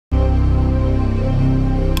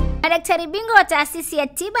Madaktari Bingwa wa Taasisi ya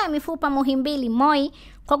Tiba Mifupa Muhimbili MOI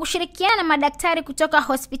kwa kushirikiana na madaktari kutoka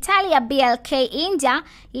hospitali ya BLK India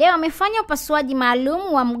leo wamefanya upasuaji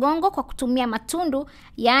maalum wa mgongo kwa kutumia matundu,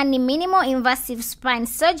 yaani minimal invasive spine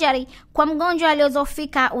surgery kwa mgonjwa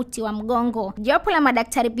aliyedhoofika uti wa mgongo. Jopo la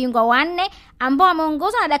madaktari bingwa wanne ambao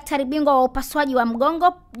wameongozwa na daktari bingwa wa upasuaji wa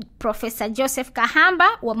mgongo Profesa Joseph Kahamba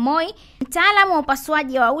wa MOI, mtaalamu wa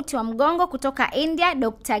upasuaji wa uti wa mgongo kutoka India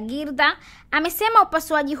Dr. Girda, amesema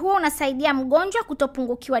upasuaji huo unasaidia mgonjwa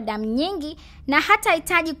kutopungukiwa damu nyingi na hata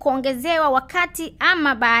hitaji kuongezewa wakati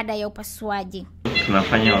ama baada ya upasuaji.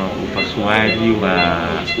 Tunafanya upasuaji wa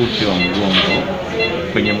uti wa mgongo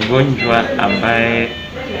kwenye mgonjwa ambaye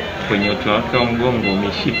kwenye uti wake wa mgongo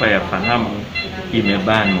mishipa ya fahamu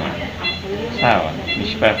imebanwa. Sawa,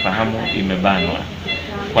 mishipa ya fahamu imebanwa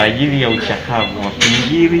kwa ajili ya uchakavu wa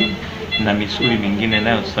pingili na misuli mingine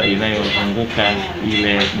inayozunguka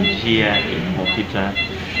ile njia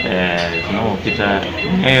inayopita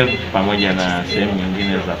nerve pamoja na sehemu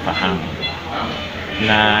nyingine za fahamu.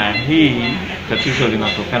 Na hii tatizo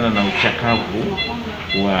linatokana na uchakavu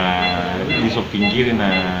wa hizo pingili na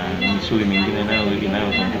misuli mingine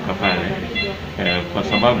inayozunguka pale, kwa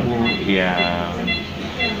sababu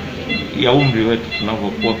ya umri wetu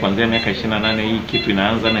tunavyokuwa kuanzia miaka 28. Hii kitu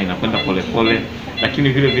inaanza na inakwenda polepole, lakini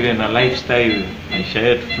vile vile na lifestyle, maisha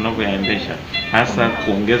yetu tunavyoyaendesha, hasa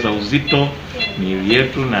kuongeza uzito miili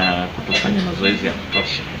yetu na kutofanya mazoezi ya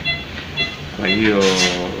kutosha. Kwa hiyo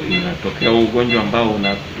inatokea ugonjwa ambao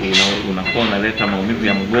unakuwa unaleta maumivu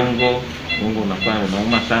ya mgongo unakuwa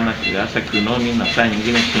unauma sana, hasa kiunoni na saa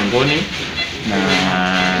nyingine shingoni, na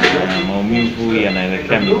maumivu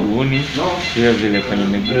yanaelekea miguuni. Vile vile kwenye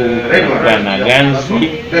miguu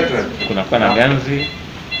kunakuwa na ganzi.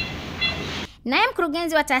 Naye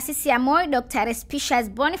mkurugenzi wa taasisi ya MOI Dr. Respicious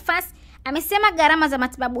Boniface amesema gharama za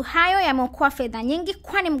matibabu hayo yameokoa fedha nyingi,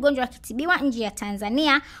 kwani mgonjwa akitibiwa nje ya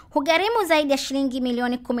Tanzania hugharimu zaidi ya shilingi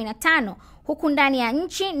milioni 15, huku ndani ya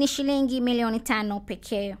nchi ni shilingi milioni 5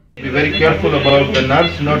 pekee. Be very careful about the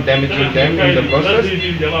nerves, not damaging them in the process.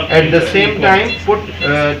 At the same time, put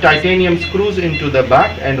titanium screws into the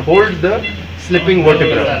back and hold the slipping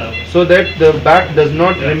vertebra so that the back does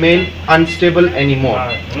not remain unstable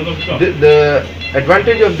anymore. The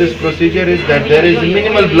advantage of this procedure is that there is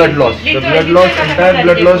minimal blood loss. The entire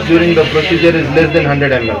blood loss during the procedure is less than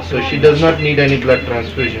 100 ml, so she does not need any blood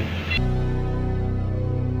transfusion.